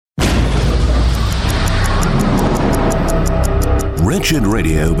Wretched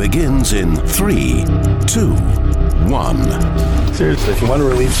Radio begins in 3, 2, 1. Seriously, if you want to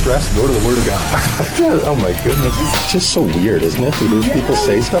relieve stress, go to the Word of God. Oh my goodness. It's just so weird, isn't it? When people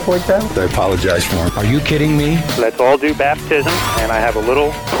say stuff like that. I apologize for them. Are you kidding me? Let's all do baptism, and I have a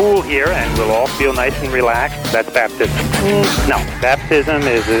little pool here, and we'll all feel nice and relaxed. That's baptism. No, baptism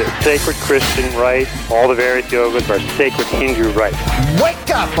is a sacred Christian rite. All the various yogas are sacred Hindu rites.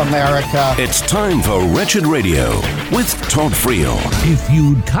 Wake up, America! It's time for Wretched Radio with Todd Friel. If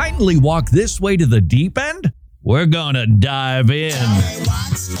you'd kindly walk this way to the deep end, we're gonna dive in.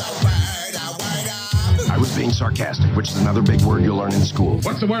 I was being sarcastic, which is another big word you'll learn in school.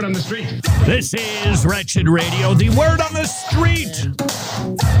 What's the word on the street? This is Wretched Radio, the word on the street.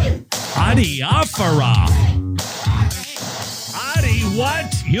 Adiaphora. Adi,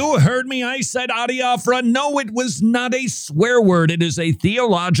 what? You heard me, I said adiaphora. No, it was not a swear word. It is a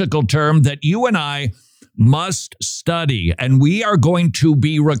theological term that you and I must study, and we are going to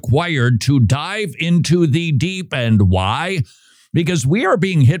be required to dive into the deep end. Why? Because we are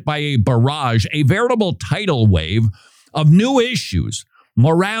being hit by a barrage, a veritable tidal wave of new issues,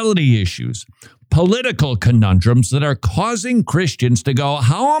 morality issues, political conundrums that are causing Christians to go,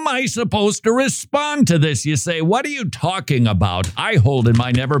 how am I supposed to respond to this? You say, what are you talking about? I hold in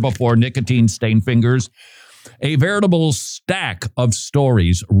my never-before nicotine-stained fingers a veritable stack of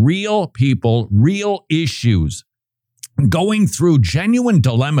stories, real people, real issues, going through genuine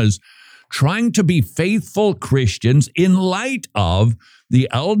dilemmas, trying to be faithful Christians in light of the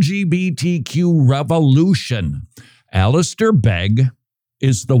LGBTQ revolution. Alistair Begg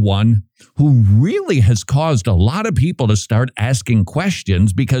is the one who really has caused a lot of people to start asking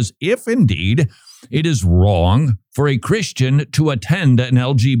questions, because if indeed it is wrong for a Christian to attend an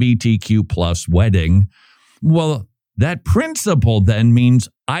LGBTQ plus wedding, well, that principle then means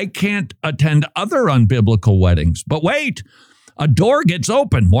I can't attend other unbiblical weddings. But wait, a door gets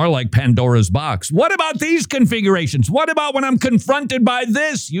open, more like Pandora's box. What about these configurations? What about when I'm confronted by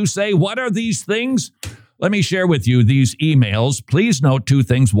this? You say, what are these things? Let me share with you these emails. Please note two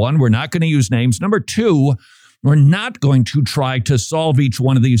things. One, we're not going to use names. Number two, we're not going to try to solve each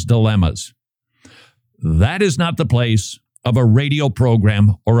one of these dilemmas. That is not the place of a radio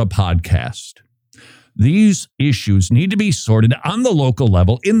program or a podcast. These issues need to be sorted on the local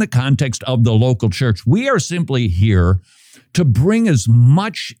level in the context of the local church. We are simply here to bring as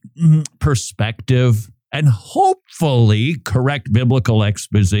much perspective and hopefully correct biblical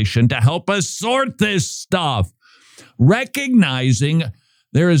exposition to help us sort this stuff, recognizing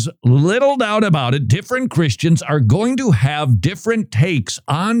there is little doubt about it. Different Christians are going to have different takes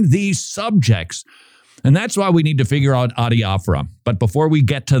on these subjects, and that's why we need to figure out adiaphora. But before we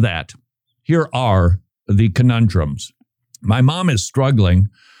get to that, here are the conundrums. My mom is struggling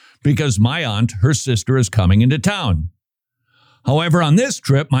because my aunt, her sister, is coming into town. However, on this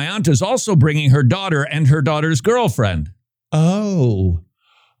trip, my aunt is also bringing her daughter and her daughter's girlfriend. Oh,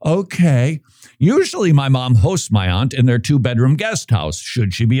 okay. Usually my mom hosts my aunt in their 2-bedroom guest house.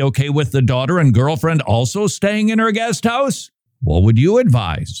 Should she be okay with the daughter and girlfriend also staying in her guest house? What would you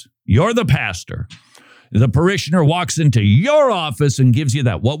advise? You're the pastor. The parishioner walks into your office and gives you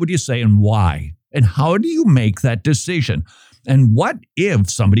that. What would you say and why? And how do you make that decision? And what if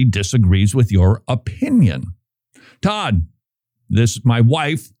somebody disagrees with your opinion? Todd, my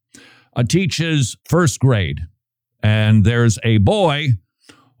wife teaches first grade, and there's a boy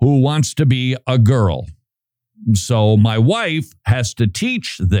who wants to be a girl. So my wife has to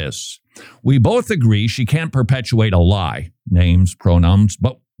teach this. We both agree she can't perpetuate a lie, names, pronouns,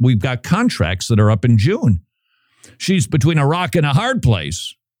 but we've got contracts that are up in June. She's between a rock and a hard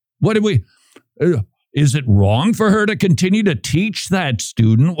place. Is it wrong for her to continue to teach that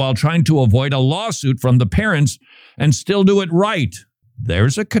student while trying to avoid a lawsuit from the parents and still do it right?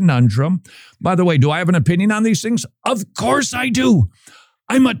 There's a conundrum. By the way, do I have an opinion on these things? Of course I do.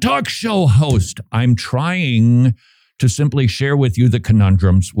 I'm a talk show host. I'm trying to simply share with you the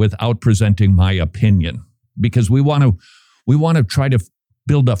conundrums without presenting my opinion, because we want to try to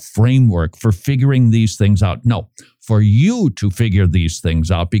build a framework for figuring these things out. No, for you to figure these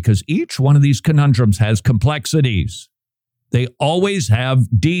things out, because each one of these conundrums has complexities. They always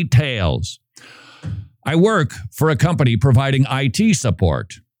have details. I work for a company providing IT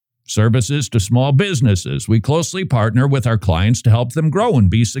support, services to small businesses. We closely partner with our clients to help them grow and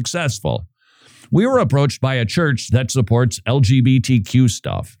be successful. We were approached by a church that supports LGBTQ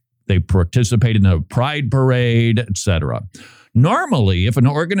stuff. They participate in a pride parade, etc. Normally, if an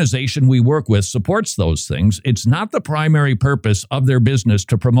organization we work with supports those things, it's not the primary purpose of their business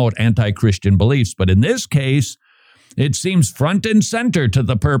to promote anti-Christian beliefs. But in this case, it seems front and center to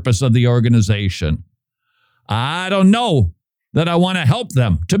the purpose of the organization. I don't know. that I want to help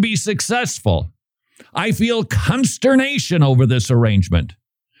them to be successful. I feel consternation over this arrangement.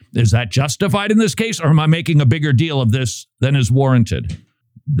 Is that justified in this case, or am I making a bigger deal of this than is warranted?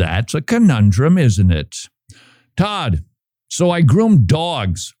 That's a conundrum, isn't it? Todd, so I groom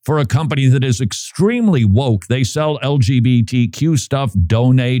dogs for a company that is extremely woke. They sell LGBTQ stuff,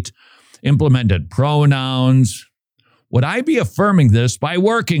 donate, implemented pronouns. Would I be affirming this by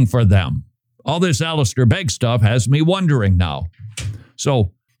working for them? All this Alistair Begg stuff has me wondering now.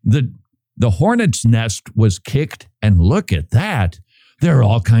 So the hornet's nest was kicked, and look at that. There are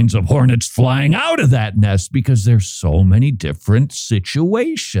all kinds of hornets flying out of that nest because there's so many different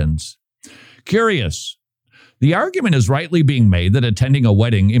situations. Curious. The argument is rightly being made that attending a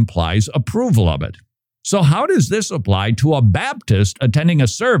wedding implies approval of it. So how does this apply to a Baptist attending a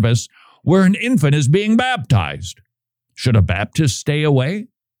service where an infant is being baptized? Should a Baptist stay away?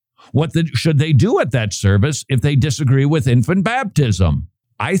 What should they do at that service if they disagree with infant baptism?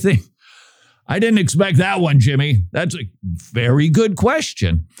 I didn't expect that one, Jimmy. That's a very good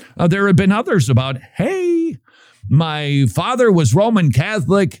question. There have been others about, hey, my father was Roman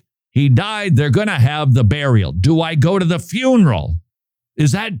Catholic. He died. They're going to have the burial. Do I go to the funeral?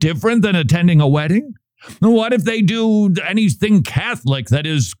 Is that different than attending a wedding? What if they do anything Catholic that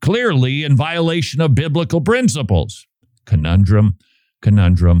is clearly in violation of biblical principles? Conundrum.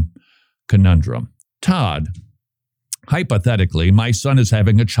 Todd, hypothetically, my son is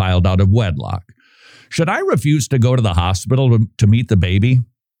having a child out of wedlock. Should I refuse to go to the hospital to meet the baby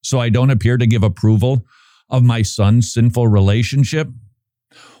so I don't appear to give approval of my son's sinful relationship?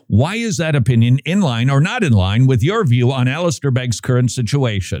 Why is that opinion in line or not in line with your view on Alistair Begg's current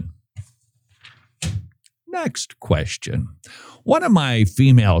situation? Next question. One of my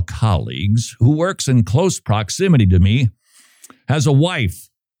female colleagues who works in close proximity to me has a wife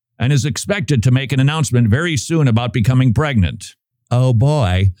and is expected to make an announcement very soon about becoming pregnant. Oh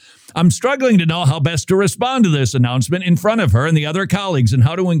boy, I'm struggling to know how best to respond to this announcement in front of her and the other colleagues and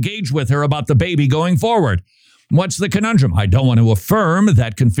how to engage with her about the baby going forward. What's the conundrum? I don't want to affirm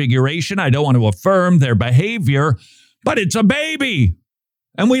that configuration. I don't want to affirm their behavior, but it's a baby.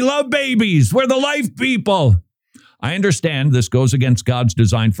 And we love babies. We're the life people. I understand this goes against God's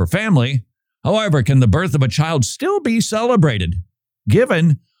design for family. However, can the birth of a child still be celebrated,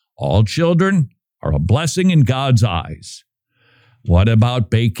 given all children are a blessing in God's eyes? What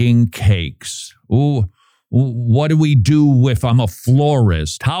about baking cakes? Ooh, what do we do if I'm a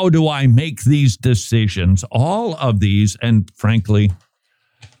florist? How do I make these decisions? All of these, and frankly,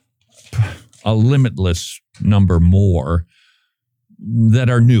 a limitless number more that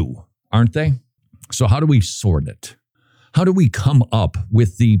are new, aren't they? So how do we sort it? How do we come up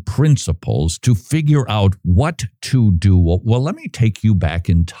with the principles to figure out what to do? Well, let me take you back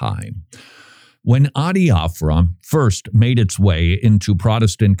in time. When adiaphora first made its way into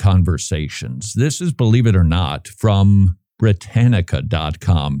Protestant conversations, this is, believe it or not, from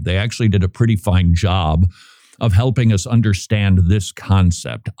Britannica.com. They actually did a pretty fine job of helping us understand this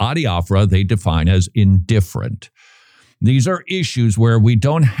concept. Adiaphora they define as indifferent. These are issues where we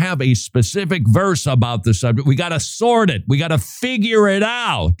don't have a specific verse about the subject. We got to sort it. We got to figure it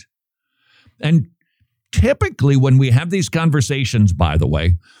out. And typically when we have these conversations, by the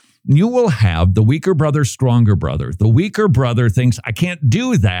way, you will have the weaker brother, stronger brother. The weaker brother thinks, I can't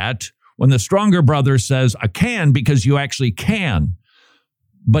do that, when the stronger brother says, I can because you actually can.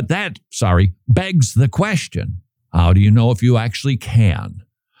 But that, begs the question. How do you know if you actually can?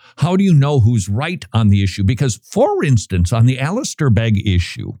 How do you know who's right on the issue? Because, for instance, on the Alistair Begg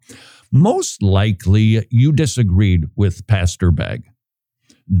issue, most likely you disagreed with Pastor Begg.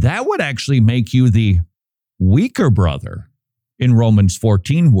 That would actually make you the weaker brother in Romans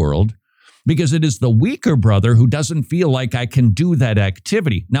 14 world, because it is the weaker brother who doesn't feel like I can do that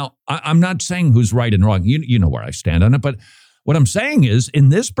activity. Now, I'm not saying who's right and wrong. You know where I stand on it. But what I'm saying is, in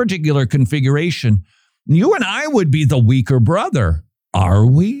this particular configuration, you and I would be the weaker brother. Are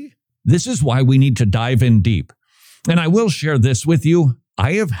we? This is why we need to dive in deep. And I will share this with you.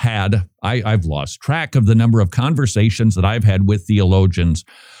 I've lost track of the number of conversations that I've had with theologians.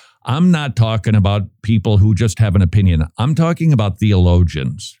 I'm not talking about people who just have an opinion. I'm talking about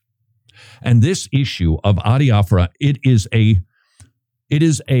theologians. And this issue of adiaphora, it is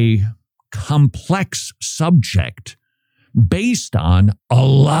a complex subject based on a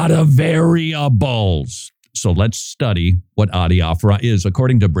lot of variables. So let's study what adiaphora is.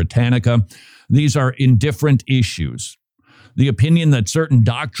 According to Britannica, these are indifferent issues. The opinion that certain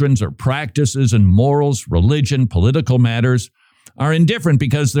doctrines or practices and morals, religion, political matters are indifferent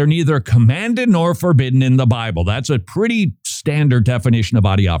because they're neither commanded nor forbidden in the Bible. That's a pretty standard definition of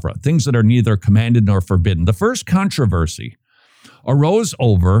adiaphora, things that are neither commanded nor forbidden. The first controversy arose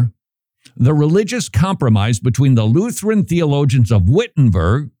over the religious compromise between the Lutheran theologians of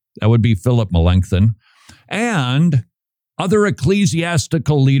Wittenberg, that would be Philip Melanchthon, and other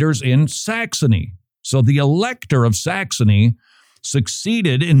ecclesiastical leaders in Saxony. So the elector of Saxony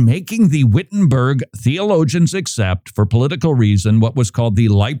succeeded in making the Wittenberg theologians accept, for political reason, what was called the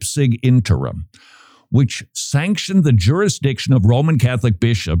Leipzig Interim, which sanctioned the jurisdiction of Roman Catholic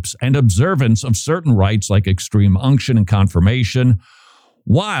bishops and observance of certain rites like extreme unction and confirmation,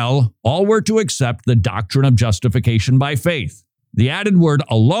 while all were to accept the doctrine of justification by faith. The added word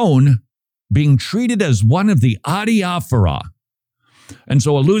alone being treated as one of the adiaphora. And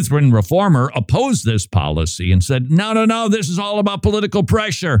so a Lutheran reformer opposed this policy and said, no, this is all about political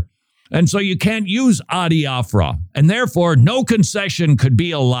pressure. And so you can't use adiaphora, and therefore no concession could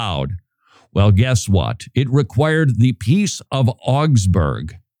be allowed. Well, guess what? It required the Peace of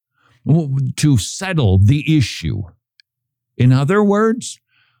Augsburg to settle the issue. In other words,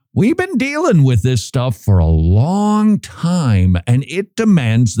 we've been dealing with this stuff for a long time, and it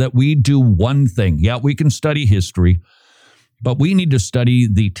demands that we do one thing. Yeah, we can study history, but we need to study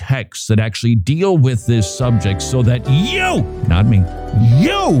the texts that actually deal with this subject so that you, not me,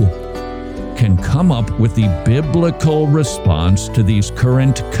 you can come up with the biblical response to these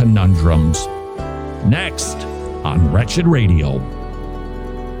current conundrums. Next on Wretched Radio.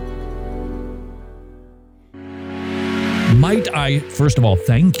 Might I, first of all,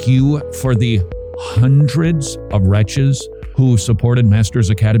 thank you for the hundreds of wretches who supported Masters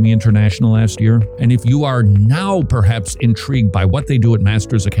Academy International last year. And if you are now perhaps intrigued by what they do at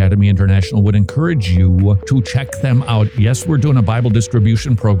Masters Academy International, would encourage you to check them out. Yes, we're doing a Bible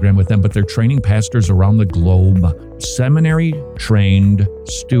distribution program with them, but they're training pastors around the globe. Seminary-trained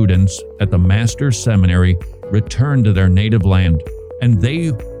students at the Master's Seminary return to their native land, and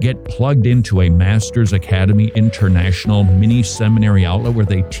they get plugged into a Masters Academy International mini seminary outlet where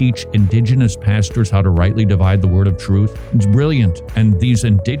they teach indigenous pastors how to rightly divide the word of truth. It's brilliant. And these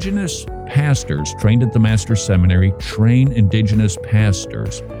indigenous pastors trained at the Masters Seminary train indigenous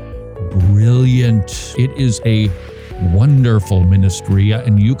pastors. Brilliant. It is a wonderful ministry,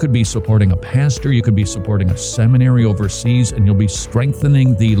 and you could be supporting a pastor, you could be supporting a seminary overseas, and you'll be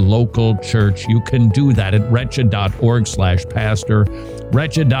strengthening the local church. You can do that at wretched.org/pastor,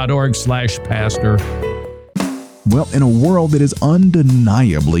 wretched.org/pastor. Well, in a world that is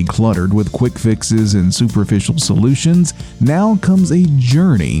undeniably cluttered with quick fixes and superficial solutions, now comes a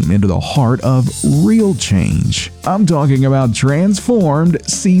journey into the heart of real change. I'm talking about Transformed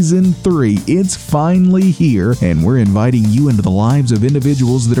Season 3. It's finally here, and we're inviting you into the lives of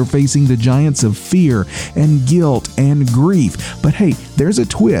individuals that are facing the giants of fear and guilt and grief. But hey, there's a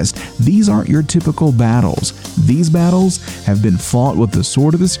twist. These aren't your typical battles. These battles have been fought with the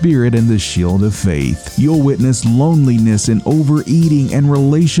sword of the Spirit and the shield of faith. You'll witness loneliness and overeating and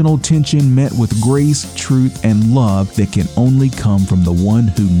relational tension met with grace, truth, and love that can only come from the one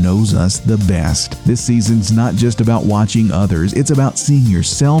who knows us the best. This season's not just about watching others, it's about seeing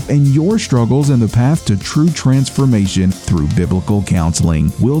yourself and your struggles and the path to true transformation through biblical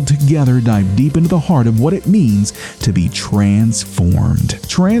counseling. We'll together dive deep into the heart of what it means to be transformed.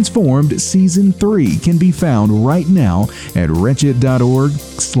 Transformed Season 3 can be found right now at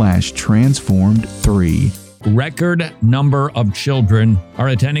wretched.org/transformed3. Record number of children are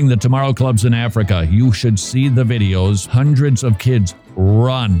attending the Tomorrow Clubs in Africa. You should see the videos. Hundreds of kids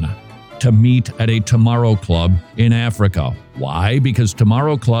run to meet at a Tomorrow Club in Africa. Why? Because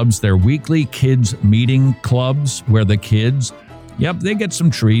Tomorrow Clubs, they're weekly kids meeting clubs where the kids, they get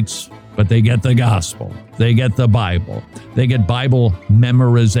some treats, but they get the gospel. They get the Bible. They get Bible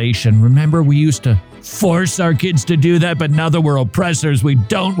memorization. Remember, we used to force our kids to do that, but now that we're oppressors, we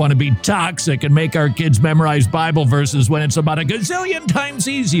don't want to be toxic and make our kids memorize Bible verses when it's about a gazillion times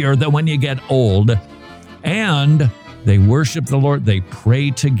easier than when you get old. And they worship the Lord, they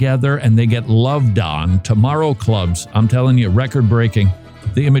pray together, and they get loved on. Tomorrow Clubs, I'm telling you, record-breaking.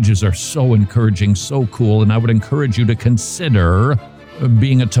 The images are so encouraging, so cool, and I would encourage you to consider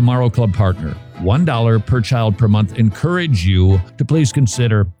being a Tomorrow Club partner. $1 per child per month. Encourage you to please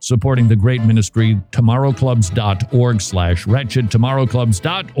consider supporting the great ministry, tomorrowclubs.org/wretched,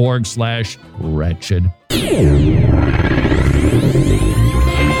 tomorrowclubs.org/wretched.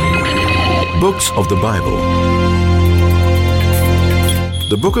 Books of the Bible.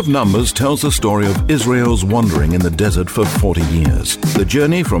 The book of Numbers tells the story of Israel's wandering in the desert for 40 years. The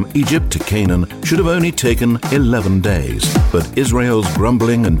journey from Egypt to Canaan should have only taken 11 days, but Israel's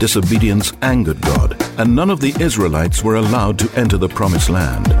grumbling and disobedience angered God, and none of the Israelites were allowed to enter the promised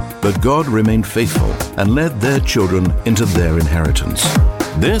land. But God remained faithful and led their children into their inheritance.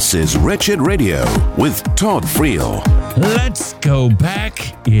 This is Wretched Radio with Todd Friel. Let's go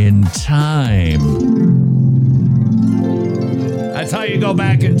back in time. That's how you go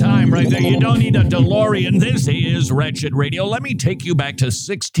back in time right there. You don't need a DeLorean. This is Wretched Radio. Let me take you back to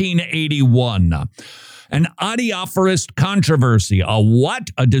 1681. An adiaphorist controversy. A what?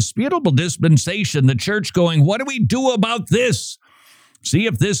 A disputable dispensation. The church going, what do we do about this? See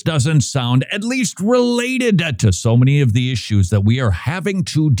if this doesn't sound at least related to so many of the issues that we are having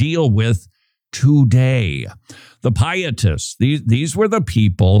to deal with today. The pietists, these were the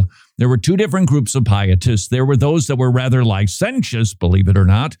people. There were two different groups of pietists. There were those that were rather licentious, believe it or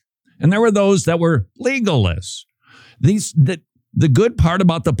not, and there were those that were legalists. The good part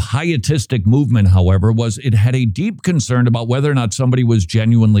about the pietistic movement, however, was it had a deep concern about whether or not somebody was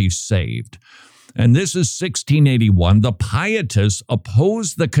genuinely saved. And this is 1681. The pietists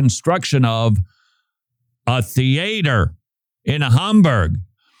opposed the construction of a theater in Hamburg.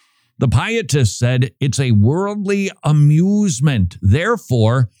 The pietists said it's a worldly amusement.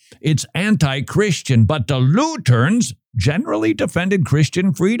 Therefore, it's anti-Christian. But the Lutherans generally defended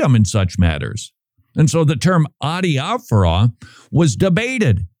Christian freedom in such matters. And so the term adiaphora was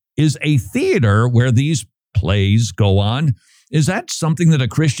debated. Is a theater where these plays go on, is that something that a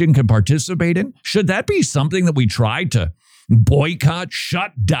Christian can participate in? Should that be something that we try to boycott,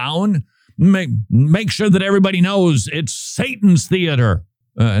 shut down, make sure that everybody knows it's Satan's theater?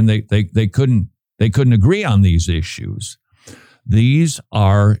 And they couldn't agree on these issues. These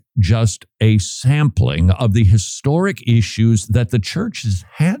are just a sampling of the historic issues that the church has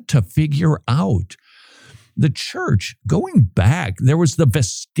had to figure out. The church, going back, there was the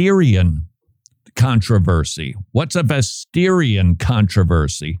Vesterian controversy. What's a Vesterian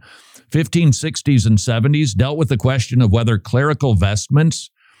controversy? 1560s and 70s dealt with the question of whether clerical vestments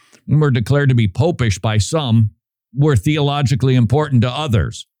were declared to be popish by some, were theologically important to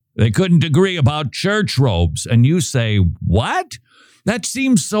others. They couldn't agree about church robes. And you say, what? That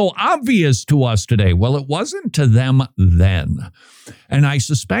seems so obvious to us today. Well, it wasn't to them then. And I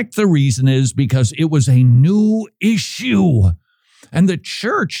suspect the reason is because it was a new issue. And the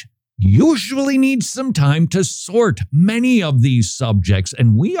church usually needs some time to sort many of these subjects.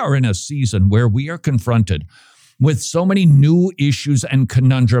 And we are in a season where we are confronted with so many new issues and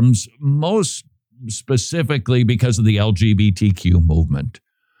conundrums, most specifically because of the LGBTQ movement.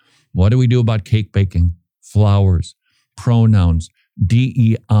 What do we do about cake baking, flowers, pronouns,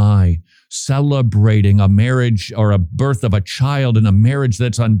 DEI, celebrating a marriage or a birth of a child in a marriage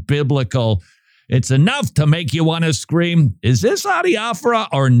that's unbiblical? It's enough to make you want to scream, is this adiaphora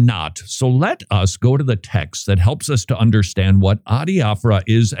or not? So let us go to the text that helps us to understand what adiaphora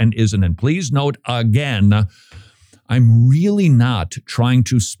is and isn't. And please note again, I'm really not trying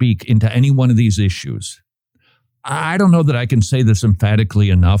to speak into any one of these issues. I don't know that I can say this emphatically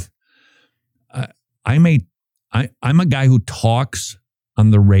enough. I'm a guy who talks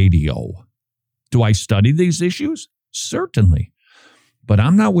on the radio. Do I study these issues? Certainly. But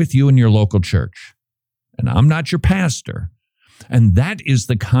I'm not with you in your local church, and I'm not your pastor. And that is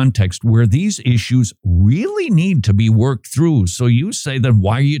the context where these issues really need to be worked through. So you say, then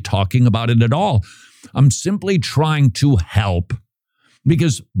why are you talking about it at all? I'm simply trying to help,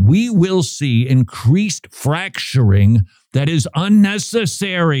 because we will see increased fracturing that is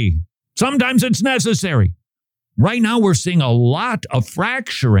unnecessary. Sometimes it's necessary. Right now, we're seeing a lot of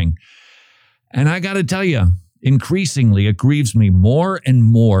fracturing. And I got to tell you, increasingly, it grieves me more and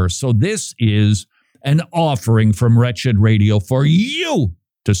more. So this is an offering from Wretched Radio for you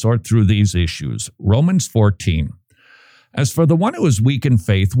to sort through these issues. Romans 14. As for the one who is weak in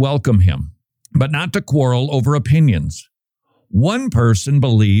faith, welcome him, but not to quarrel over opinions. One person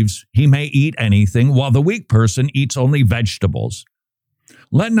believes he may eat anything, while the weak person eats only vegetables.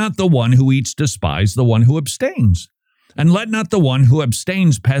 Let not the one who eats despise the one who abstains, and let not the one who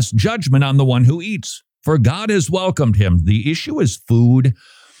abstains pass judgment on the one who eats, for God has welcomed him. The issue is food.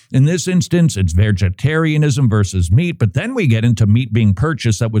 In this instance, it's vegetarianism versus meat, but then we get into meat being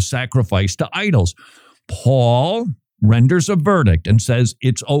purchased that was sacrificed to idols. Paul renders a verdict and says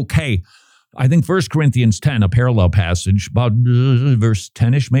it's okay. I think 1 Corinthians 10, a parallel passage, about verse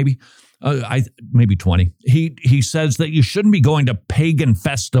 10-ish maybe, maybe 20. He says that you shouldn't be going to pagan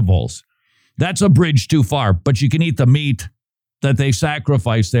festivals. That's a bridge too far, but you can eat the meat that they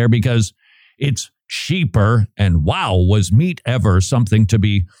sacrifice there because it's cheaper. And wow, was meat ever something to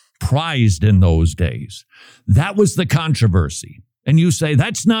be prized in those days? That was the controversy. And you say,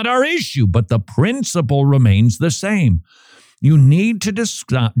 that's not our issue, but the principle remains the same. You need to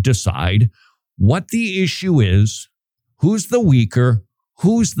decide what the issue is, who's the weaker,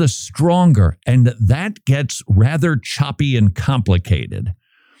 who's the stronger, and that gets rather choppy and complicated.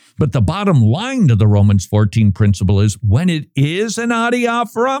 But the bottom line to the Romans 14 principle is when it is an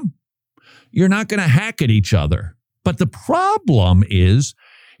adiaphora, you're not going to hack at each other. But the problem is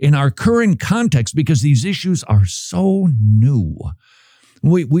in our current context, because these issues are so new,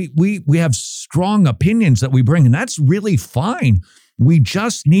 we have strong opinions that we bring, and that's really fine. We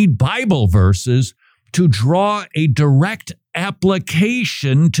just need Bible verses to draw a direct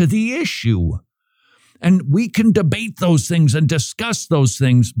application to the issue. And we can debate those things and discuss those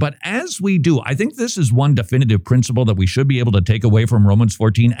things. But as we do, I think this is one definitive principle that we should be able to take away from Romans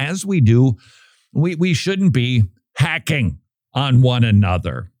 14. As we do, we shouldn't be hacking on one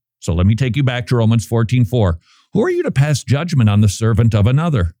another. So let me take you back to Romans 14:4. Who are you to pass judgment on the servant of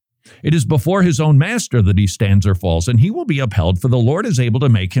another? It is before his own master that he stands or falls, and he will be upheld, for the Lord is able to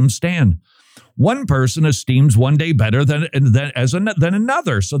make him stand. One person esteems one day better than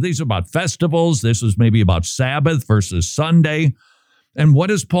another. So these are about festivals. This is maybe about Sabbath versus Sunday. And what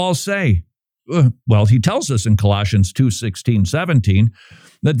does Paul say? Well, he tells us in Colossians 2:16-17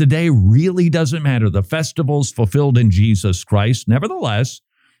 that the day really doesn't matter. The festivals fulfilled in Jesus Christ. Nevertheless,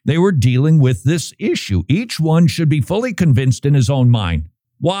 they were dealing with this issue. Each one should be fully convinced in his own mind.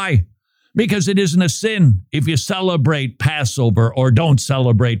 Why? Because it isn't a sin if you celebrate Passover or don't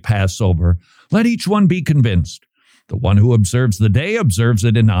celebrate Passover. Let each one be convinced. The one who observes the day observes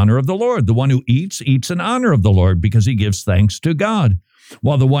it in honor of the Lord. The one who eats in honor of the Lord because he gives thanks to God.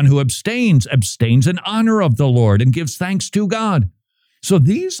 While the one who abstains in honor of the Lord and gives thanks to God. So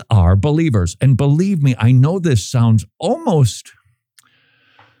these are believers. And believe me, I know this sounds almost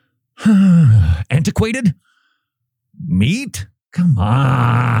antiquated. Meat? Come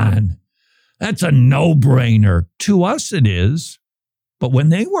on. That's a no-brainer. To us it is. But when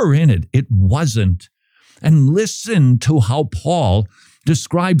they were in it, it wasn't. And listen to how Paul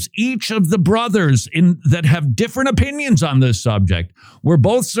describes each of the brothers that have different opinions on this subject. We're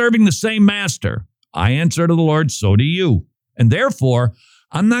both serving the same master. I answer to the Lord, so do you. And therefore,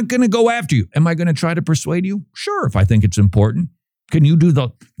 I'm not going to go after you. Am I going to try to persuade you? Sure, if I think it's important. Can you do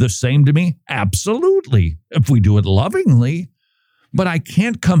the same to me? Absolutely, if we do it lovingly. But I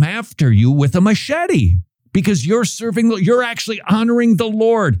can't come after you with a machete because you're actually honoring the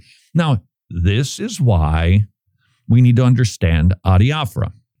Lord. Now, this is why we need to understand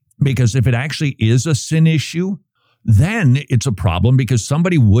adiaphora. Because if it actually is a sin issue, then it's a problem because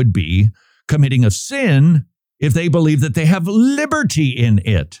somebody would be committing a sin if they believe that they have liberty in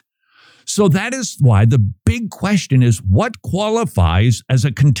it. So that is why the big question is, what qualifies as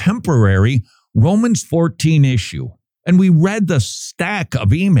a contemporary Romans 14 issue? And we read the stack of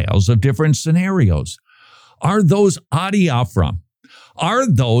emails of different scenarios. Are those adiaphora? Are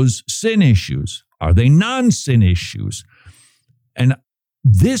those sin issues? Are they non-sin issues? And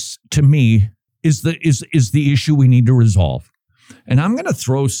this, to me, is the issue we need to resolve. And I'm going to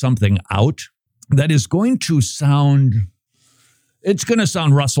throw something out that is going to sound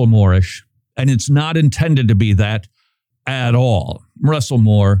Russell Moore-ish, and it's not intended to be that at all. Russell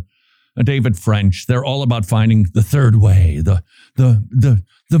Moore, David French, they're all about finding the third way, the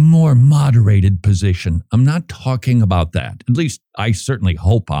more moderated position. I'm not talking about that. At least I certainly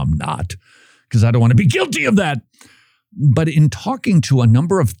hope I'm not, because I don't want to be guilty of that. But in talking to a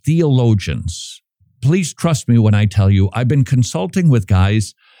number of theologians, please trust me when I tell you, I've been consulting with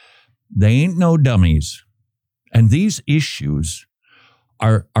guys, they ain't no dummies. And these issues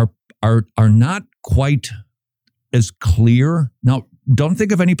are not quite as clear. Now, don't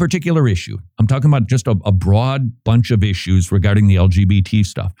think of any particular issue. I'm talking about just a broad bunch of issues regarding the LGBT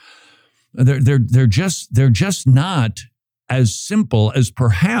stuff. They're just not as simple as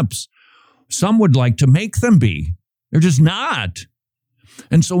perhaps some would like to make them be. They're just not.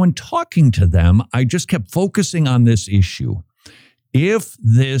 And so in talking to them, I just kept focusing on this issue. If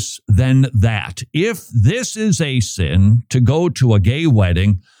this, then that. If this is a sin to go to a gay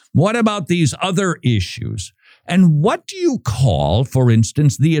wedding, what about these other issues? And what do you call, for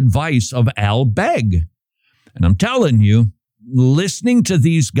instance, the advice of Al Begg? And I'm telling you, listening to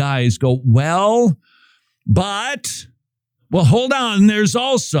these guys go, well, hold on, there's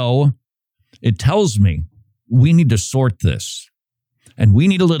also, it tells me we need to sort this. And we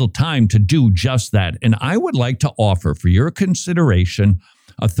need a little time to do just that. And I would like to offer for your consideration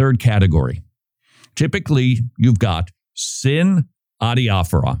a third category. Typically, you've got sin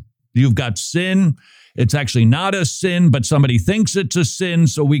adiaphora. You've got sin. It's actually not a sin, but somebody thinks it's a sin,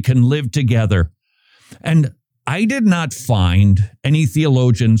 so we can live together. And I did not find any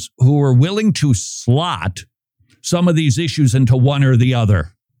theologians who were willing to slot some of these issues into one or the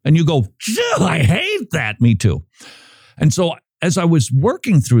other. And you go, I hate that. Me too. And so as I was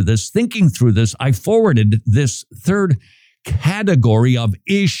working through this, thinking through this, I forwarded this third category of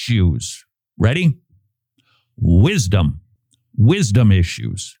issues. Ready? Wisdom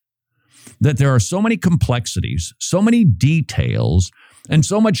issues. That there are so many complexities, so many details, and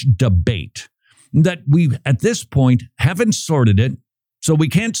so much debate that we, at this point, haven't sorted it. So we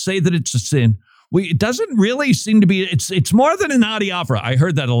can't say that it's a sin. It doesn't really seem to be, it's more than an adiaphora. I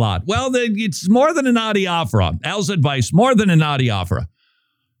heard that a lot. Well, it's more than an adiaphora. Al's advice, more than an adiaphora.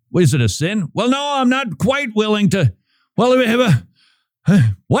 Is it a sin? Well, no, I'm not quite willing to. Well,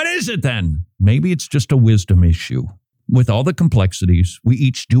 what is it then? Maybe it's just a wisdom issue. With all the complexities, we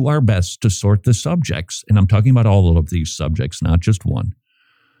each do our best to sort the subjects. And I'm talking about all of these subjects, not just one.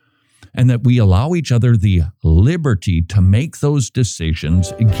 And that we allow each other the liberty to make those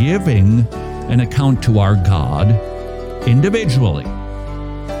decisions, giving an account to our God individually.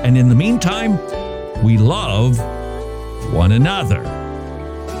 And in the meantime, we love one another.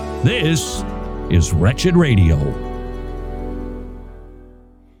 This is Wretched Radio.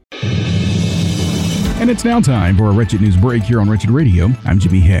 And it's now time for a Wretched News Break here on Wretched Radio. I'm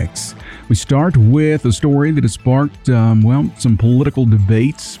Jimmy Hicks. We start with a story that has sparked, some political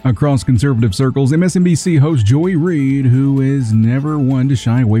debates across conservative circles. MSNBC host Joy Reid, who is never one to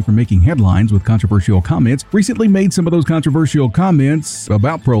shy away from making headlines with controversial comments, recently made some of those controversial comments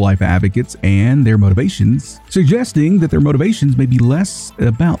about pro-life advocates and their motivations, suggesting that their motivations may be less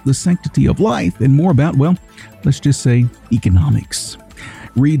about the sanctity of life and more about, let's just say, economics.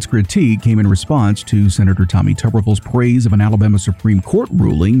 Reid's critique came in response to Senator Tommy Tuberville's praise of an Alabama Supreme Court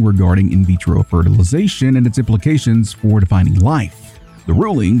ruling regarding in vitro fertilization and its implications for defining life. The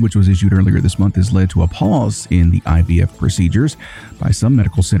ruling, which was issued earlier this month, has led to a pause in the IVF procedures by some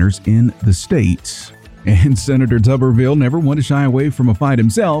medical centers in the state. And Senator Tuberville, never one to shy away from a fight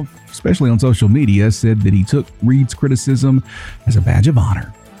himself, especially on social media, said that he took Reid's criticism as a badge of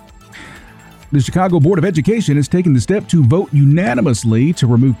honor. The Chicago Board of Education has taken the step to vote unanimously to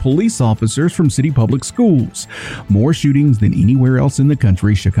remove police officers from city public schools. More shootings than anywhere else in the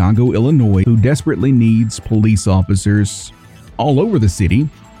country, Chicago, Illinois, who desperately needs police officers all over the city,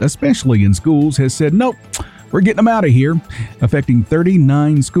 especially in schools, has said, nope, we're getting them out of here, affecting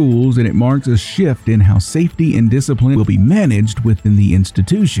 39 schools, and it marks a shift in how safety and discipline will be managed within the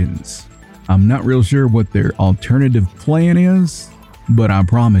institutions. I'm not real sure what their alternative plan is, but I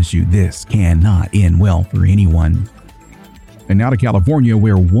promise you this cannot end well for anyone. And now to California,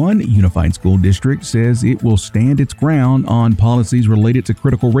 where one unified school district says it will stand its ground on policies related to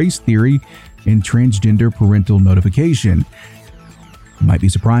critical race theory and transgender parental notification. You might be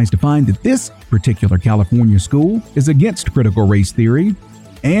surprised to find that this particular California school is against critical race theory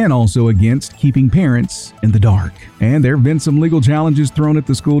and also against keeping parents in the dark. And there have been some legal challenges thrown at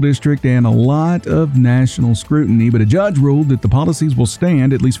the school district and a lot of national scrutiny, but a judge ruled that the policies will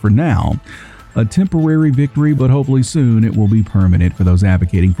stand, at least for now. A temporary victory, but hopefully soon it will be permanent for those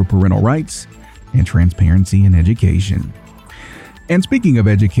advocating for parental rights and transparency in education. And speaking of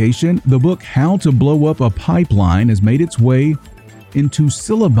education, the book How to Blow Up a Pipeline has made its way into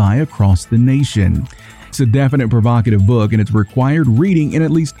syllabi across the nation. It's a definite provocative book, and it's required reading in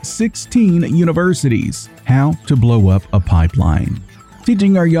at least 16 universities. How to Blow Up a Pipeline.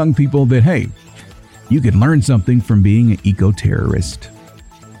 Teaching our young people that, hey, you can learn something from being an eco-terrorist.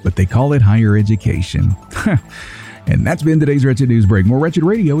 But they call it higher education. And that's been today's Wretched News Break. More Wretched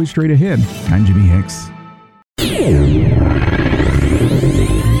Radio is straight ahead. I'm Jimmy Hicks.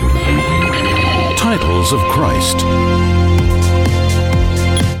 Titles of Christ.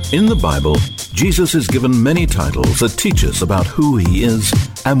 In the Bible, Jesus is given many titles that teach us about who he is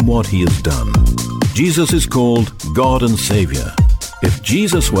and what he has done. Jesus is called God and Savior. If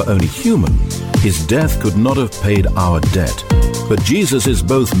Jesus were only human, his death could not have paid our debt. But Jesus is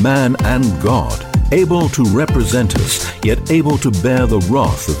both man and God, able to represent us, yet able to bear the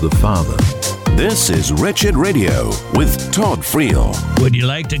wrath of the Father. This is Wretched Radio with Todd Friel. Would you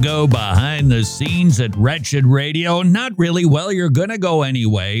like to go behind the scenes at Wretched Radio? Not really. Well, you're going to go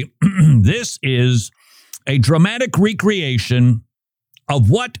anyway. This is a dramatic recreation of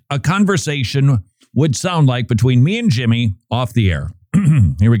what a conversation would sound like between me and Jimmy off the air.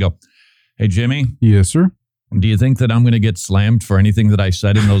 Here we go. Hey, Jimmy. Yes, sir. Do you think that I'm going to get slammed for anything that I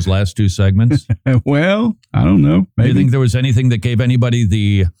said in those last two segments? Well, I don't know. Maybe. Do you think there was anything that gave anybody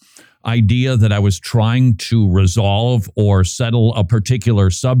the idea that I was trying to resolve or settle a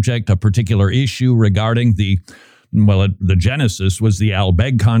particular subject, a particular issue regarding the genesis was the Al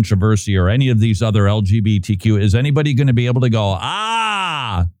Begg controversy or any of these other LGBTQ? Is anybody going to be able to go,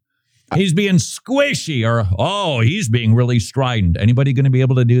 he's being squishy, or, he's being really strident? Anybody going to be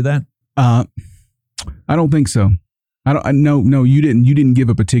able to do that? I don't think so. No, you didn't. You didn't give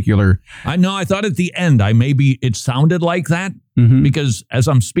a particular. I know. I thought at the end, it sounded like that because as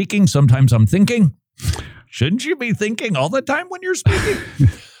I'm speaking, sometimes I'm thinking, shouldn't you be thinking all the time when you're speaking?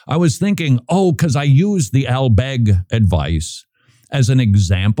 I was thinking, because I used the Al Begg advice as an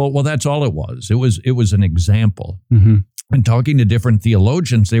example. Well, that's all it was. It was an example. And talking to different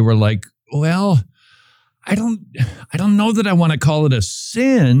theologians, they were like, well, I don't know that I want to call it a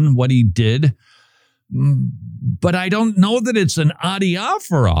sin, what he did, but I don't know that it's an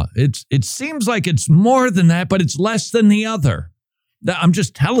adiaphora. It seems like it's more than that, but it's less than the other. I'm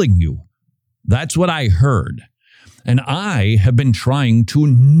just telling you. That's what I heard. And I have been trying to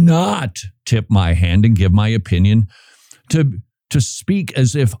not tip my hand and give my opinion, to speak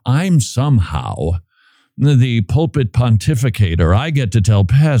as if I'm somehow the pulpit pontificator. I get to tell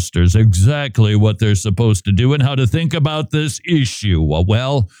pastors exactly what they're supposed to do and how to think about this issue.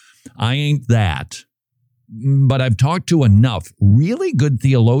 Well, I ain't that. But I've talked to enough really good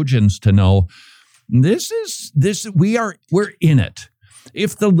theologians to know we're in it.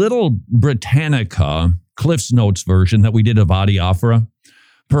 If the little Britannica Cliff's Notes version that we did of adiaphora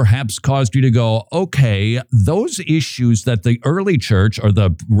perhaps caused you to go, okay, those issues that the early church or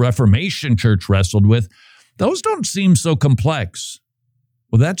the Reformation church wrestled with, those don't seem so complex.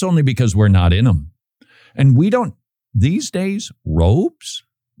 Well, that's only because we're not in them. And we don't, these days, robes?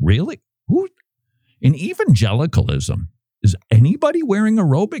 Really? Who? In evangelicalism, is anybody wearing a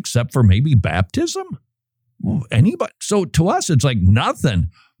robe except for maybe baptism? Anybody? So to us, it's like nothing.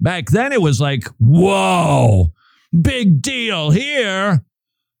 Back then, it was like, whoa, big deal here.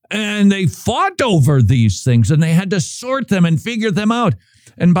 And they fought over these things, and they had to sort them and figure them out.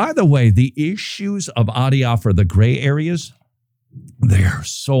 And by the way, the issues of adiaphora, the gray areas, there are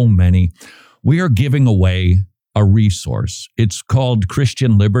so many. We are giving away a resource. It's called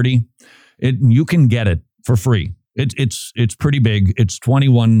Christian Liberty. You can get it for free. It's pretty big. It's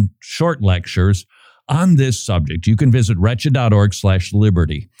 21 short lectures on this subject. You can visit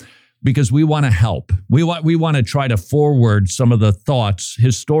wretched.org/liberty. Because we want to help. We want to try to forward some of the thoughts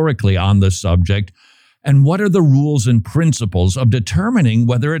historically on the subject. And what are the rules and principles of determining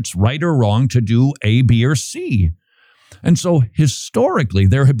whether it's right or wrong to do A, B, or C? And so historically,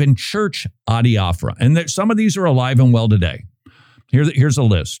 there have been church adiaphora. And some of these are alive and well today. Here's a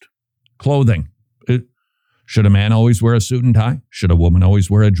list. Clothing. Should a man always wear a suit and tie? Should a woman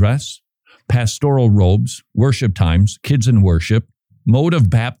always wear a dress? Pastoral robes, worship times, kids in worship, mode of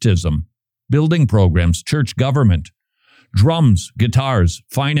baptism, building programs, church government, drums, guitars,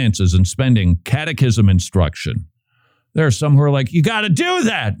 finances and spending, catechism instruction. There are some who are like, you got to do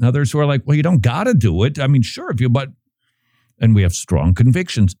that. And others who are like, well, you don't got to do it. I mean, sure, and we have strong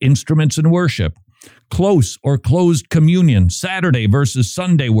convictions, instruments in worship, close or closed communion, Saturday versus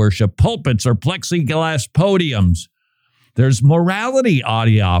Sunday worship, pulpits or plexiglass podiums. There's morality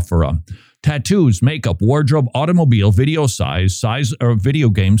adiaphora. Tattoos, makeup, wardrobe, automobile, video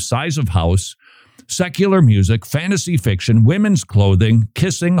games, size of house, secular music, fantasy fiction, women's clothing,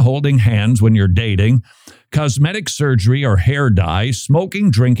 kissing, holding hands when you're dating, cosmetic surgery or hair dye,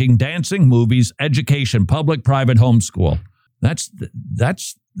 smoking, drinking, dancing, movies, education, public, private, homeschool.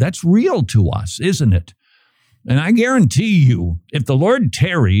 That's real to us, isn't it? And I guarantee you, if the Lord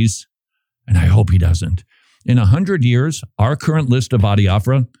tarries, and I hope he doesn't, in 100 years, our current list of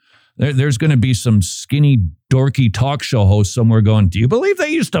adiaphora, there's going to be some skinny, dorky talk show host somewhere going, do you believe they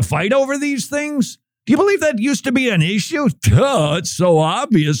used to fight over these things? Do you believe that used to be an issue? Duh, it's so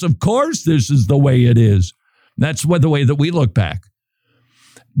obvious. Of course, this is the way it is. That's the way that we look back.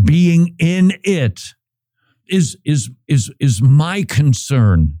 Being in it is my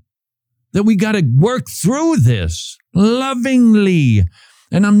concern, that we got to work through this lovingly.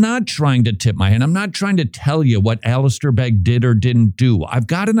 And I'm not trying to tip my hand. I'm not trying to tell you what Alistair Begg did or didn't do. I've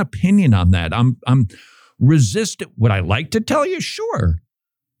got an opinion on that. I'm resistant. Would I like to tell you? Sure.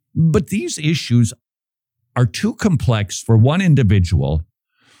 But these issues are too complex for one individual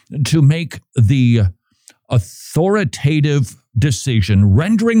to make the authoritative decision,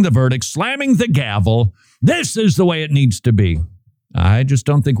 rendering the verdict, slamming the gavel. This is the way it needs to be. I just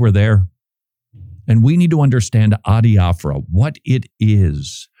don't think we're there. And we need to understand adiaphora, what it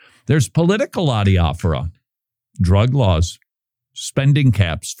is. There's political adiaphora, drug laws, spending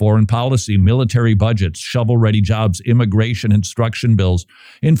caps, foreign policy, military budgets, shovel-ready jobs, immigration, instruction bills,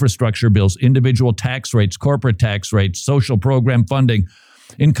 infrastructure bills, individual tax rates, corporate tax rates, social program funding,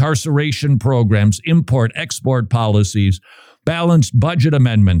 incarceration programs, import-export policies, balanced budget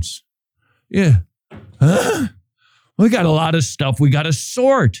amendments. Yeah. We got a lot of stuff we got to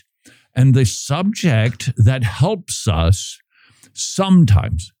sort. And the subject that helps us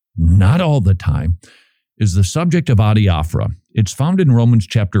sometimes, not all the time, is the subject of adiaphora. It's found in Romans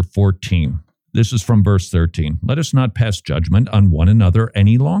chapter 14. This is from verse 13. Let us not pass judgment on one another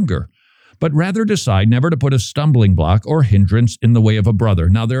any longer, but rather decide never to put a stumbling block or hindrance in the way of a brother.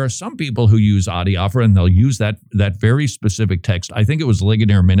 Now, there are some people who use adiaphora, and they'll use that very specific text. I think it was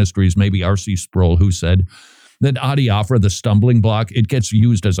Ligonier Ministries, maybe R.C. Sproul, who said that adiaphora, the stumbling block, it gets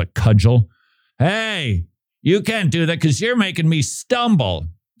used as a cudgel. Hey, you can't do that because you're making me stumble.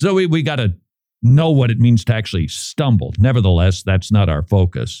 So we got to know what it means to actually stumble. Nevertheless, that's not our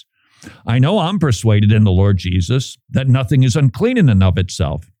focus. I know I'm persuaded in the Lord Jesus that nothing is unclean in and of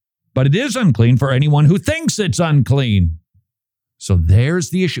itself, but it is unclean for anyone who thinks it's unclean. So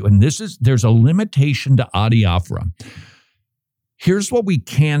there's the issue. And there's a limitation to adiaphora. Here's what we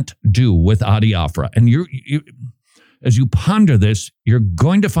can't do with adiaphora. And as you ponder this, you're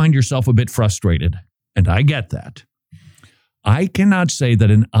going to find yourself a bit frustrated. And I get that. I cannot say that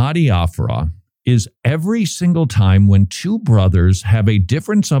an adiaphora is every single time when two brothers have a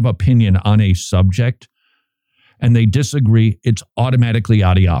difference of opinion on a subject and they disagree, it's automatically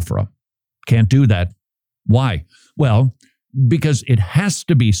adiaphora. Can't do that. Why? Well, because it has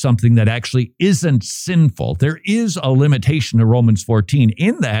to be something that actually isn't sinful. There is a limitation to Romans 14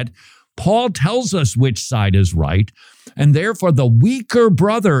 in that Paul tells us which side is right, and therefore the weaker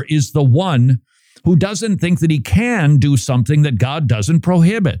brother is the one who doesn't think that he can do something that God doesn't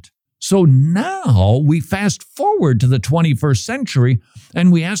prohibit. So now we fast forward to the 21st century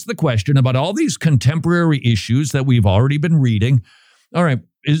and we ask the question about all these contemporary issues that we've already been reading. All right,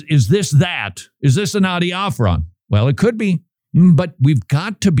 is this that? Is this an adiaphora? Well, it could be, but we've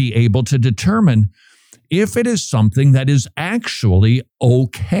got to be able to determine if it is something that is actually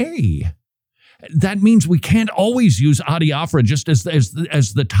okay. That means we can't always use adiaphora just as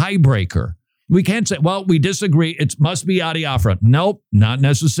the tiebreaker. We can't say, well, we disagree. It must be adiaphora. Nope, not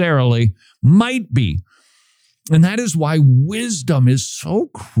necessarily. Might be. And that is why wisdom is so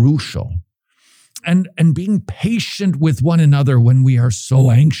crucial. And being patient with one another when we are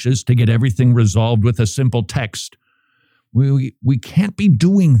so anxious to get everything resolved with a simple text. We can't be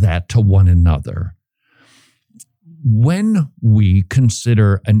doing that to one another. When we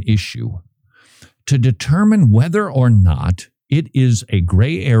consider an issue, to determine whether or not it is a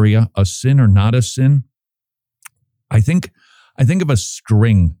gray area, a sin or not a sin, I think of a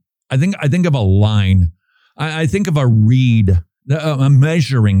string. I think of a line. I think of a reed, a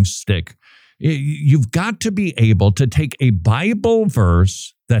measuring stick. You've got to be able to take a Bible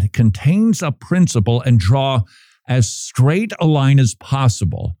verse that contains a principle and draw as straight a line as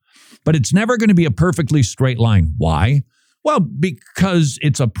possible. But it's never going to be a perfectly straight line. Why? Well, because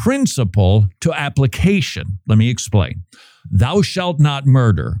it's a principle to application. Let me explain. Thou shalt not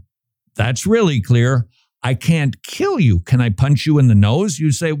murder. That's really clear. I can't kill you. Can I punch you in the nose?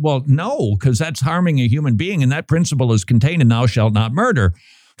 You say, well, no, because that's harming a human being, and that principle is contained in thou shalt not murder.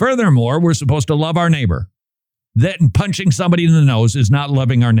 Furthermore, we're supposed to love our neighbor. That punching somebody in the nose is not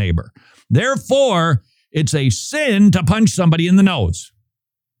loving our neighbor. Therefore, it's a sin to punch somebody in the nose.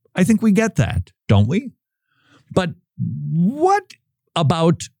 I think we get that, don't we? But what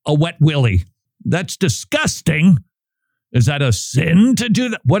about a wet willy? That's disgusting. Is that a sin to do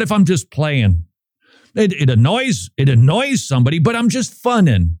that? What if I'm just playing? It annoys somebody, but I'm just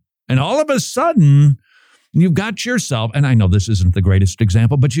funning. And all of a sudden, you've got yourself, and I know this isn't the greatest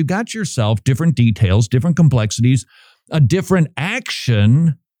example, but you got yourself different details, different complexities, a different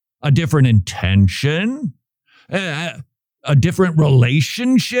action, a different intention, a different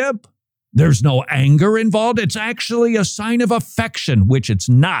relationship. There's no anger involved. It's actually a sign of affection, which it's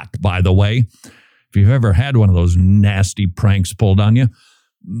not, by the way. If you've ever had one of those nasty pranks pulled on you.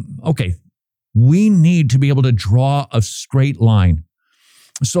 Okay, we need to be able to draw a straight line.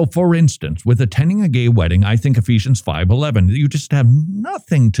 So, for instance, with attending a gay wedding, I think Ephesians 5:11, you just have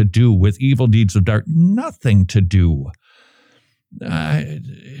nothing to do with evil deeds of dark, nothing to do.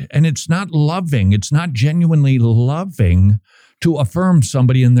 And it's not loving. It's not genuinely loving to affirm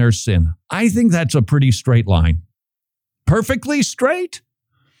somebody in their sin. I think that's a pretty straight line. Perfectly straight?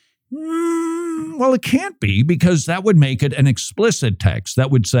 Well, it can't be, because that would make it an explicit text.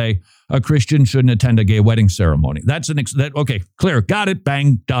 That would say a Christian shouldn't attend a gay wedding ceremony. Okay, clear, got it,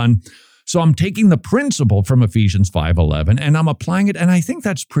 bang, done. So I'm taking the principle from Ephesians 5:11 and I'm applying it, and I think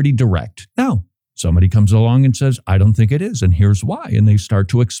that's pretty direct. Now, somebody comes along and says, I don't think it is, and here's why, and they start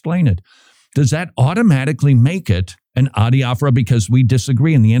to explain it. Does that automatically make it an adiaphora because we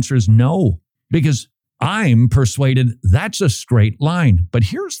disagree? And the answer is no, because I'm persuaded that's a straight line. But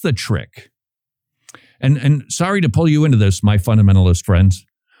here's the trick. And sorry to pull you into this, my fundamentalist friends,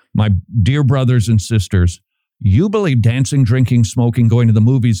 my dear brothers and sisters. You believe dancing, drinking, smoking, going to the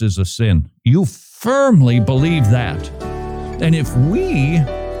movies is a sin. You firmly believe that. And if we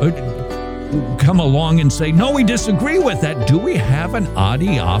come along and say, no, we disagree with that, do we have an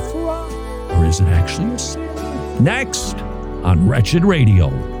adiaphora? Or is it actually a sin? Next on Wretched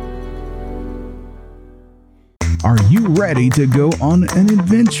Radio. Are you ready to go on an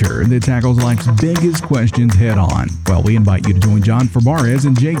adventure that tackles life's biggest questions head on? Well, we invite you to join John Fabarez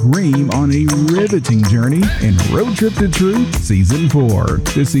and Jake Ream on a riveting journey in Road Trip to Truth Season 4.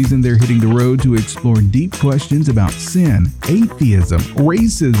 This season, they're hitting the road to explore deep questions about sin, atheism,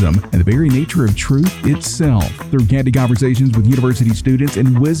 racism, and the very nature of truth itself. Through candid conversations with university students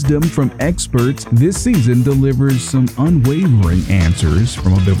and wisdom from experts, this season delivers some unwavering answers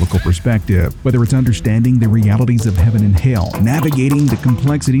from a biblical perspective. Whether it's understanding the reality of heaven and hell, navigating the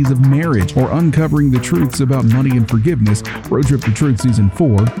complexities of marriage, or uncovering the truths about money and forgiveness, Road Trip to Truth Season 4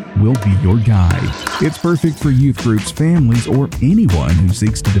 will be your guide. It's perfect for youth groups, families, or anyone who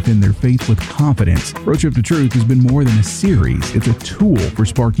seeks to defend their faith with confidence. Road Trip to Truth has been more than a series. It's a tool for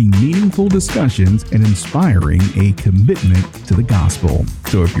sparking meaningful discussions and inspiring a commitment to the gospel.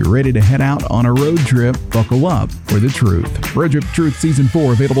 So if you're ready to head out on a road trip, buckle up for the truth. Road Trip to Truth Season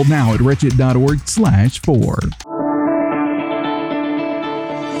 4 available now at wretched.org/4.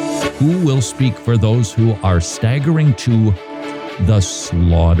 Who will speak for those who are staggering to the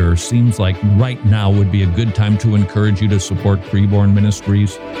slaughter? Seems like right now would be a good time to encourage you to support Preborn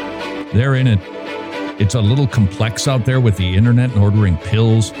Ministries. They're in it. It's a little complex out there with the internet and ordering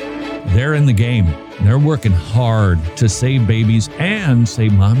pills. They're in the game. They're working hard to save babies and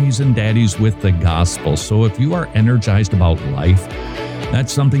save mommies and daddies with the gospel. So if you are energized about life,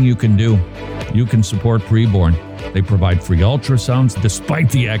 that's something you can do. You can support Preborn. They provide free ultrasounds despite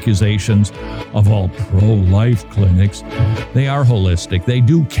the accusations of all pro-life clinics. They are holistic. They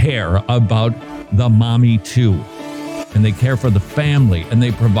do care about the mommy too. And they care for the family, and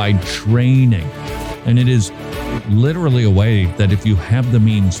they provide training. And it is literally a way that if you have the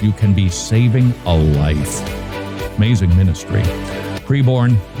means, you can be saving a life. Amazing ministry.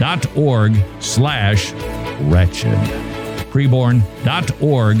 Preborn.org/wretched.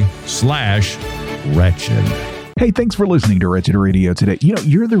 Preborn.org/wretched. Hey, thanks for listening to Wretched Radio today. You know,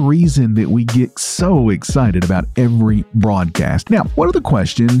 you're the reason that we get so excited about every broadcast. Now, one of the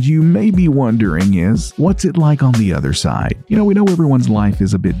questions you may be wondering is, what's it like on the other side? You know, we know everyone's life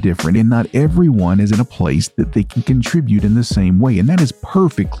is a bit different, and not everyone is in a place that they can contribute in the same way, and that is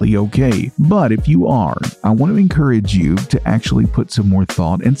perfectly okay. But if you are, I want to encourage you to actually put some more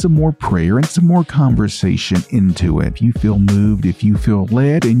thought and some more prayer and some more conversation into it. If you feel moved, if you feel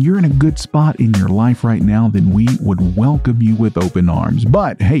led, and you're in a good spot in your life right now, then we would welcome you with open arms.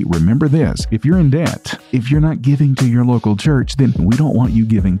 But hey, remember this, if you're in debt, if you're not giving to your local church, then we don't want you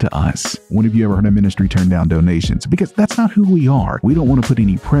giving to us. When have you ever heard a ministry turn down donations? Because that's not who we are. We don't want to put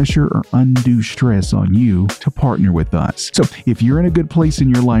any pressure or undue stress on you to partner with us. So if you're in a good place in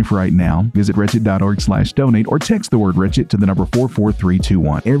your life right now, visit wretched.org/donate or text the word wretched to the number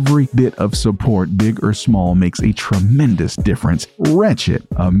 44321. Every bit of support, big or small, makes a tremendous difference. Wretched,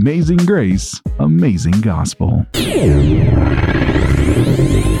 amazing grace, amazing gospel.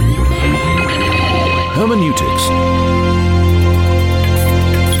 Hermeneutics.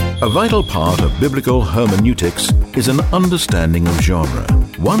 A vital part of biblical hermeneutics is an understanding of genre.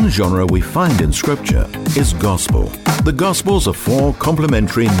 One genre we find in Scripture is gospel. The Gospels are four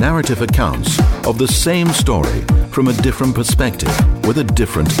complementary narrative accounts of the same story from a different perspective with a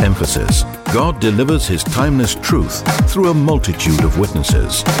different emphasis. God delivers His timeless truth through a multitude of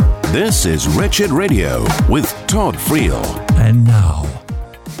witnesses. This is Wretched Radio with Todd Friel. And now,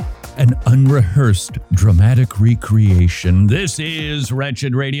 an unrehearsed dramatic recreation. This is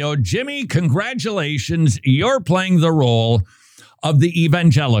Wretched Radio. Jimmy, congratulations. You're playing the role of the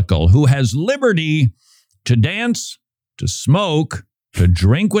evangelical who has liberty to dance, to smoke, to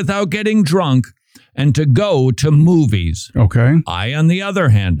drink without getting drunk, and to go to movies. Okay. I, on the other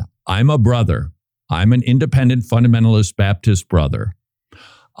hand, I'm a brother. I'm an independent fundamentalist Baptist brother.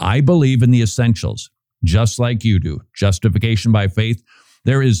 I believe in the essentials, just like you do. Justification by faith.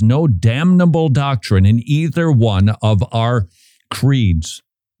 There is no damnable doctrine in either one of our creeds.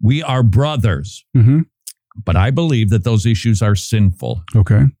 We are brothers. Mm-hmm. But I believe that those issues are sinful.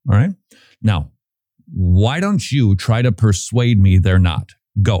 Okay. All right? Now, why don't you try to persuade me they're not?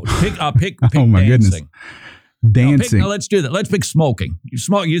 Go. Pick oh my dancing. Goodness. Dancing. No, let's do that. Let's pick smoking. You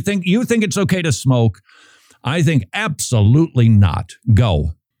smoke. You think it's okay to smoke? I think absolutely not.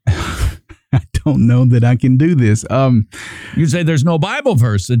 Go. I don't know that I can do this. You say there's no Bible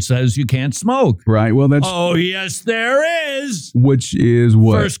verse that says you can't smoke. Right. Well, that's... Oh, yes, there is. Which is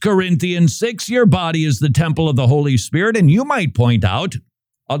what? 1 Corinthians 6, your body is the temple of the Holy Spirit. And you might point out,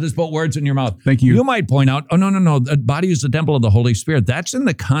 I'll just put words in your mouth. Thank you. You might point out, oh, no, the body is the temple of the Holy Spirit. That's in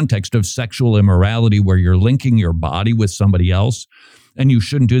the context of sexual immorality where you're linking your body with somebody else, and you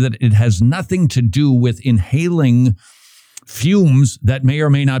shouldn't do that. It has nothing to do with inhaling fumes that may or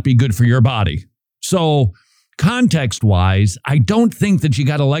may not be good for your body. So context-wise, I don't think that you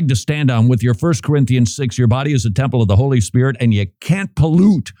got a leg to stand on with your 1 Corinthians 6, your body is a temple of the Holy Spirit, and you can't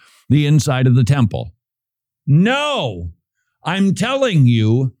pollute the inside of the temple. No, I'm telling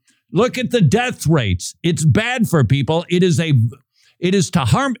you, look at the death rates. It's bad for people. It is to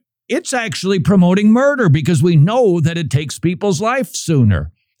harm. It's actually promoting murder because we know that it takes people's life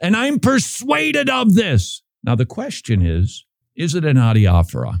sooner. And I'm persuaded of this. Now, the question is it an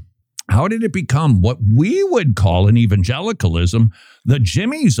adiaphora? How did it become what we would call in evangelicalism? The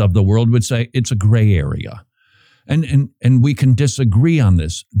Jimmies of the world would say it's a gray area. And we can disagree on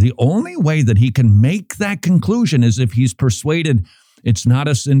this. The only way that he can make that conclusion is if he's persuaded it's not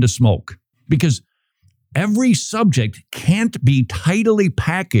a sin to smoke. Because every subject can't be tidily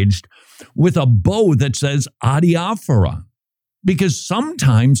packaged with a bow that says adiaphora. Because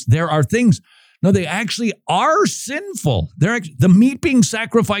sometimes there are things, no, they actually are sinful. The meat being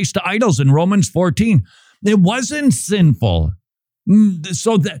sacrificed to idols in Romans 14, it wasn't sinful.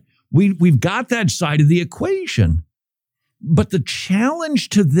 So that we've got that side of the equation. But the challenge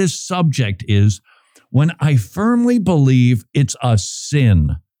to this subject is when I firmly believe it's a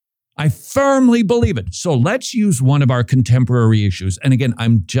sin. I firmly believe it. So let's use one of our contemporary issues. And again,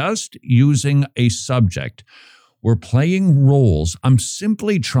 I'm just using a subject. We're playing roles. I'm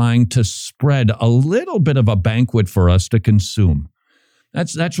simply trying to spread a little bit of a banquet for us to consume.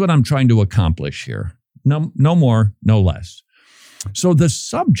 That's what I'm trying to accomplish here. No more, no less. So the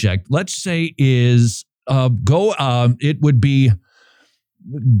subject, let's say, is it would be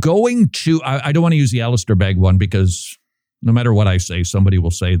going to, I don't want to use the Alistair Begg one because no matter what I say, somebody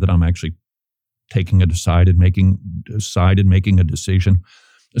will say that I'm actually taking a side and making a decision.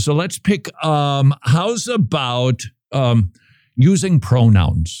 So let's pick, how's about using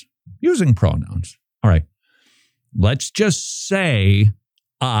pronouns? Using pronouns. All right. Let's just say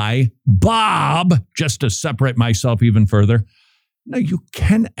Bob, just to separate myself even further. No, you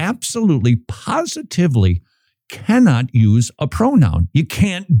can absolutely, positively cannot use a pronoun. You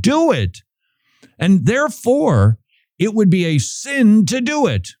can't do it. And therefore, it would be a sin to do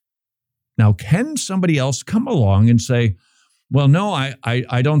it. Now, can somebody else come along and say, well, no,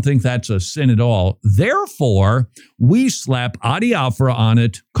 I don't think that's a sin at all. Therefore, we slap adiaphora on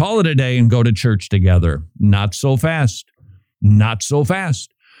it, call it a day, and go to church together. Not so fast. Not so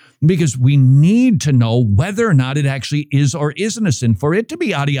fast. Because we need to know whether or not it actually is or isn't a sin. For it to be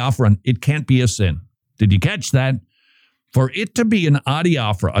adiaphora, it can't be a sin. Did you catch that? For it to be an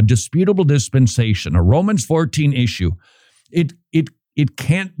adiaphora, a disputable dispensation, a Romans 14 issue, it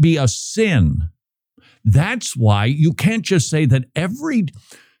can't be a sin. That's why you can't just say that every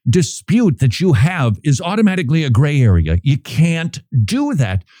dispute that you have is automatically a gray area. You can't do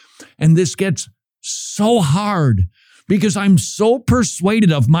that. And this gets so hard because I'm so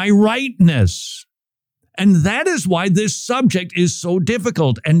persuaded of my rightness. And that is why this subject is so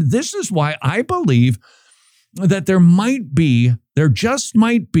difficult. And this is why I believe that there just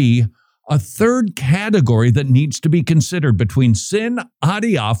might be a third category that needs to be considered between sin,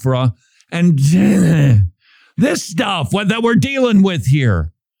 adiaphora, and this stuff that we're dealing with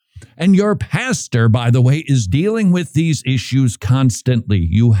here. And your pastor, by the way, is dealing with these issues constantly.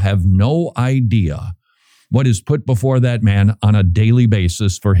 You have no idea what is put before that man on a daily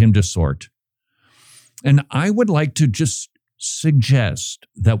basis for him to sort. And I would like to just suggest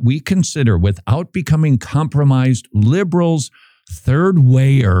that we consider, without becoming compromised liberals, third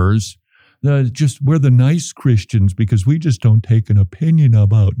wayers, we're the nice Christians because we just don't take an opinion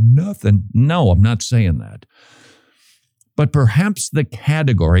about nothing. No, I'm not saying that. But perhaps the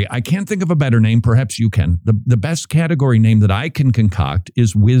category, I can't think of a better name, perhaps you can. The best category name that I can concoct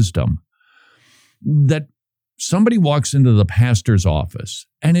is wisdom. That somebody walks into the pastor's office,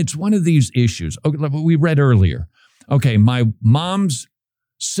 and it's one of these issues. Okay, we read earlier. Okay, my mom's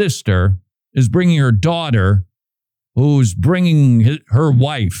sister is bringing her daughter, who's bringing her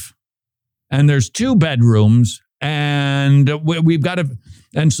wife. And there's 2 bedrooms, and we've got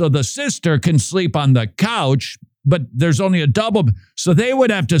and so the sister can sleep on the couch, but there's only a double, so they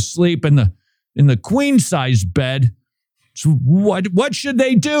would have to sleep in the queen size bed. So what should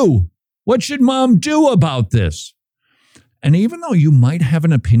they do? What should mom do about this? And even though you might have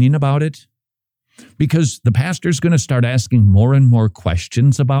an opinion about it, because the pastor's going to start asking more and more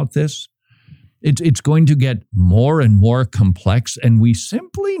questions about this, It's going to get more and more complex, and we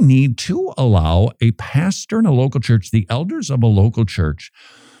simply need to allow a pastor in a local church, the elders of a local church,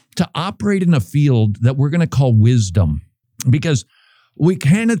 to operate in a field that we're going to call wisdom. Because we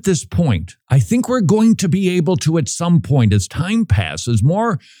can at this point. I think we're going to be able to at some point, as time passes,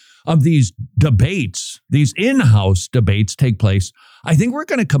 more of these debates, these in-house debates take place. I think we're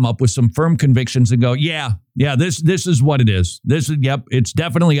going to come up with some firm convictions and go, yeah, this is what it is. It's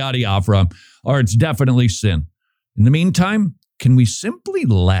definitely adiaphora, or it's definitely sin. In the meantime, can we simply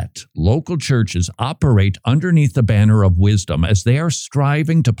let local churches operate underneath the banner of wisdom as they are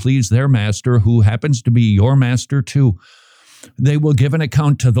striving to please their master, who happens to be your master too? They will give an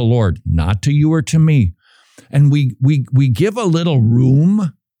account to the Lord, not to you or to me. And we give a little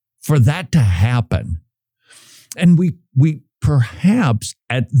room for that to happen. And we perhaps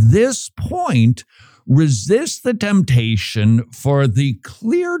at this point resist the temptation for the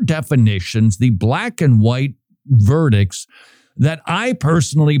clear definitions, the black and white verdicts that I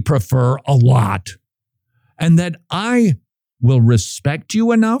personally prefer a lot, and that I will respect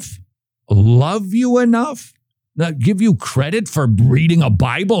you enough, love you enough, give you credit for reading a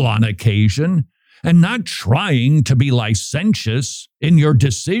Bible on occasion, and not trying to be licentious in your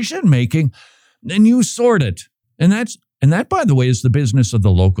decision-making, then you sort it. And that, by the way, is the business of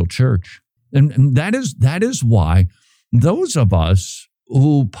the local church. And that is why those of us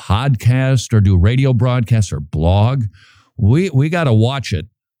who podcast or do radio broadcasts or blog, we got to watch it.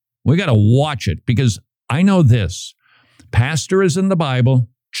 We got to watch it, because I know this. Pastor is in the Bible,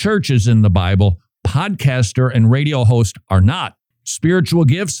 church is in the Bible, podcaster and radio host are not. Spiritual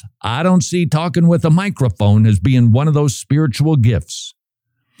gifts, I don't see talking with a microphone as being one of those spiritual gifts.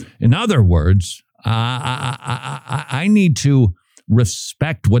 In other words, I need to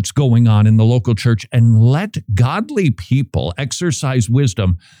respect what's going on in the local church and let godly people exercise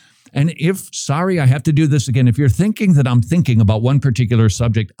wisdom. And I have to do this again, if you're thinking that I'm thinking about one particular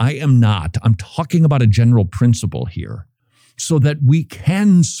subject, I am not. I'm talking about a general principle here so that we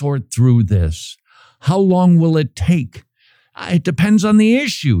can sort through this. How long will it take? It depends on the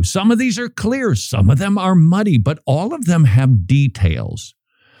issue. Some of these are clear. Some of them are muddy, but all of them have details.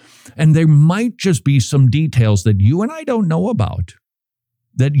 And there might just be some details that you and I don't know about,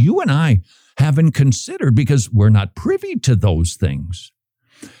 that you and I haven't considered because we're not privy to those things.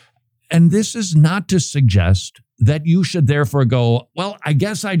 And this is not to suggest that you should therefore go, well, I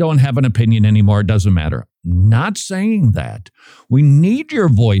guess I don't have an opinion anymore. It doesn't matter. Not saying that. We need your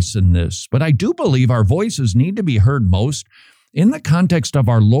voice in this, but I do believe our voices need to be heard most in the context of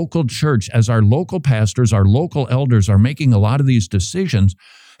our local church, as our local pastors, our local elders are making a lot of these decisions,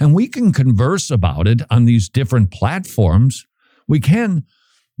 and we can converse about it on these different platforms. We can,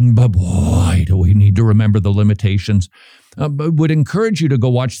 but boy, do we need to remember the limitations. Would encourage you to go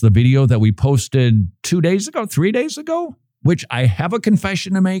watch the video that we posted 3 days ago, which I have a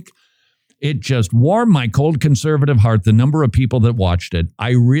confession to make. It just warmed my cold conservative heart, the number of people that watched it.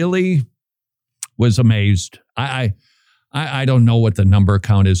 I really was amazed. I don't know what the number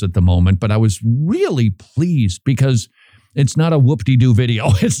count is at the moment, but I was really pleased because it's not a whoop-de-doo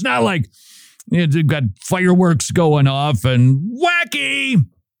video. It's not like you've got fireworks going off and wacky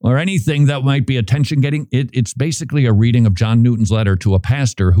or anything that might be attention-getting. It's basically a reading of John Newton's letter to a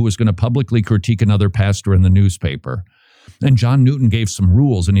pastor who was going to publicly critique another pastor in the newspaper. And John Newton gave some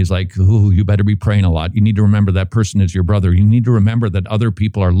rules, and he's like, ooh, you better be praying a lot. You need to remember that person is your brother. You need to remember that other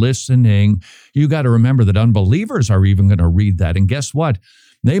people are listening. You got to remember that unbelievers are even going to read that. And guess what?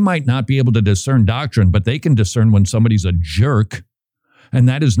 They might not be able to discern doctrine, but they can discern when somebody's a jerk. And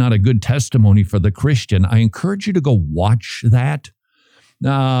that is not a good testimony for the Christian. I encourage you to go watch that.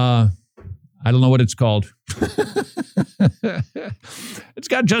 I don't know what it's called. It's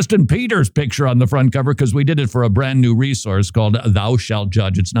got Justin Peters' picture on the front cover because we did it for a brand new resource called Thou Shalt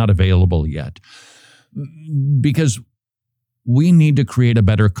Judge. It's not available yet because we need to create a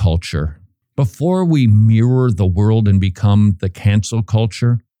better culture. Before we mirror the world and become the cancel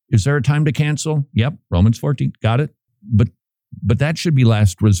culture, is there a time to cancel? Yep, Romans 14, got it. But that should be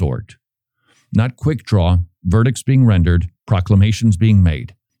last resort, not quick draw, verdicts being rendered, proclamations being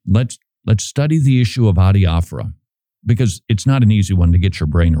made. Let's study the issue of adiaphora, because it's not an easy one to get your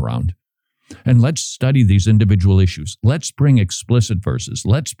brain around. And let's study these individual issues. Let's bring explicit verses.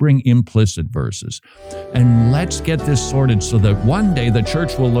 Let's bring implicit verses. And let's get this sorted so that one day the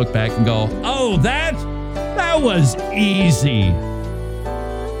church will look back and go, oh, that was easy.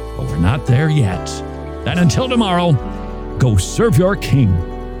 But we're not there yet. And until tomorrow, go serve your king.